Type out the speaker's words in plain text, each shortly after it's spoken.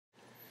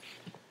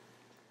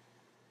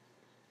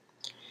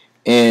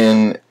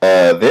In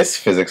this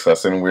physics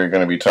lesson, we're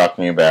going to be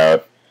talking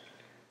about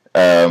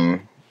the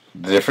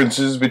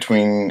differences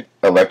between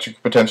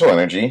electric potential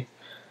energy,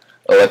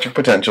 electric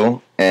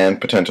potential, and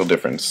potential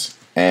difference.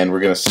 And we're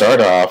going to start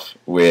off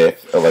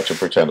with electric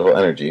potential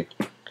energy.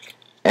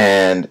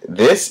 And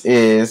this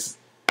is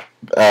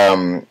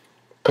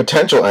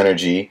potential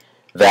energy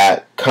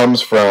that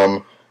comes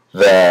from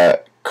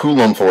the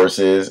Coulomb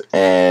forces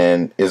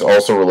and is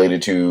also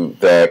related to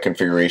the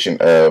configuration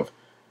of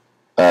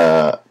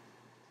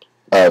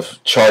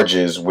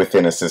charges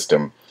within a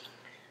system.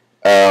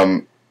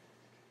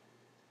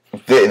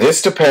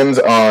 This depends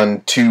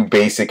on two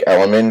basic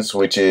elements,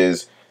 which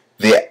is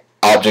the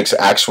object's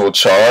actual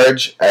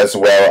charge as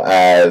well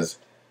as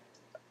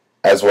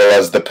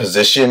the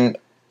position,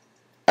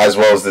 as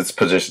well as its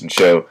position.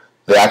 So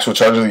the actual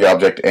charge of the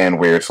object and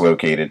where it's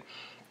located.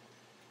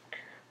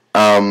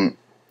 Now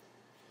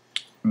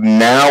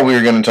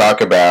we're going to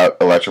talk about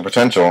electric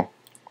potential,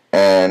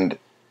 and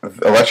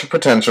electric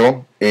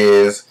potential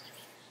is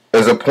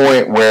a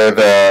point where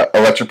the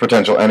electric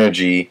potential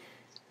energy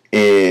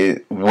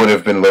would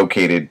have been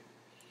located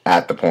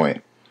at the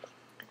point.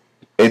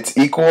 It's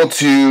equal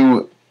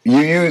to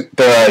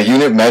the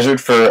unit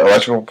measured for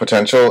electrical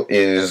potential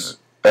is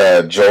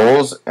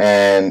joules,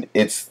 and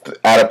it's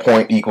at a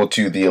point equal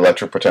to the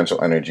electric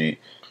potential energy.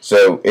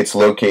 So it's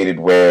located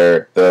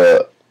where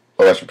the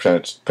electric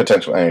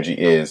potential energy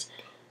is,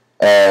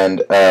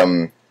 and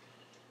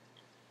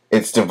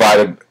it's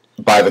divided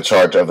by the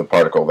charge of the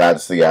particle.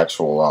 That's the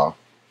actual law.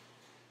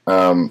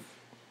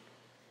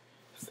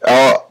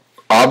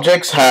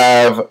 Objects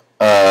have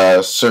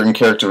a certain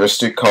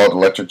characteristic called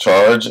electric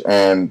charge,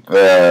 and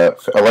the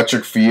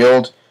electric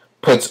field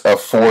puts a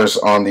force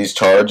on these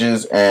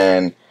charges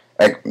and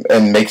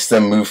makes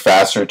them move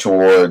faster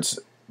towards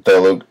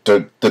the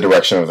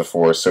direction of the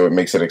force, so it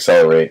makes it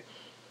accelerate.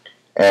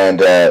 And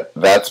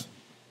that's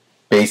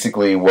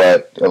basically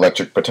what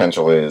electric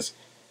potential is.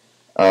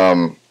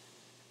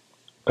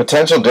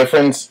 Potential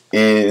difference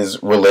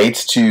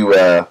relates to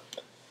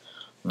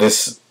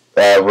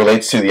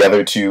the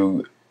other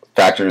two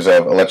factors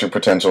of electric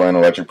potential and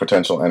electric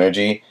potential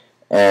energy,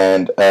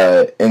 and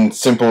in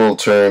simple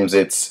terms,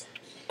 it's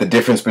the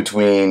difference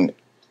between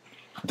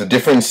the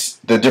difference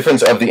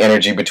of the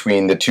energy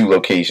between the two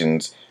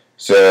locations.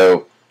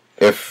 So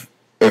if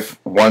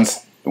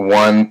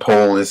one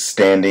pole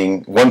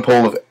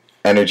of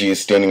energy is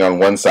standing on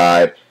one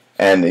side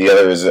and the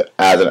other is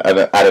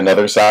at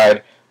another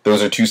side,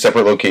 those are two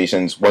separate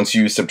locations. Once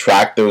you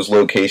subtract those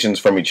locations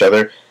from each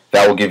other,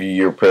 that will give you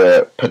your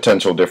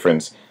potential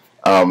difference.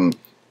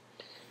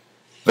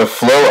 The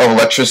flow of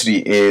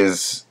electricity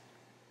is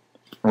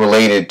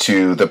related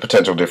to the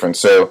potential difference.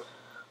 So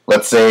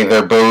let's say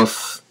they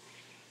both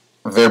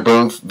have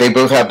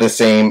the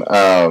same,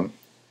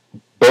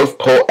 both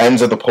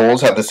ends of the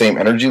poles have the same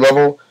energy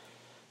level.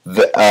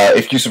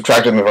 If you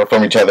subtract them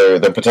from each other,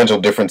 the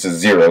potential difference is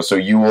 0. So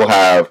you will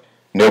have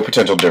no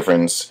potential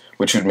difference,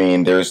 which would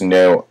mean there's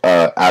no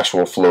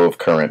actual flow of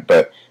current.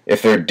 But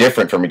if they're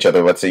different from each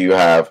other, let's say you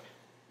have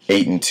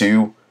 8 and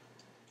 2,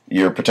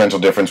 your potential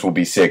difference will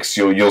be 6.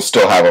 You'll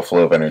still have a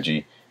flow of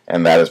energy,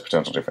 and that is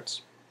potential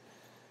difference.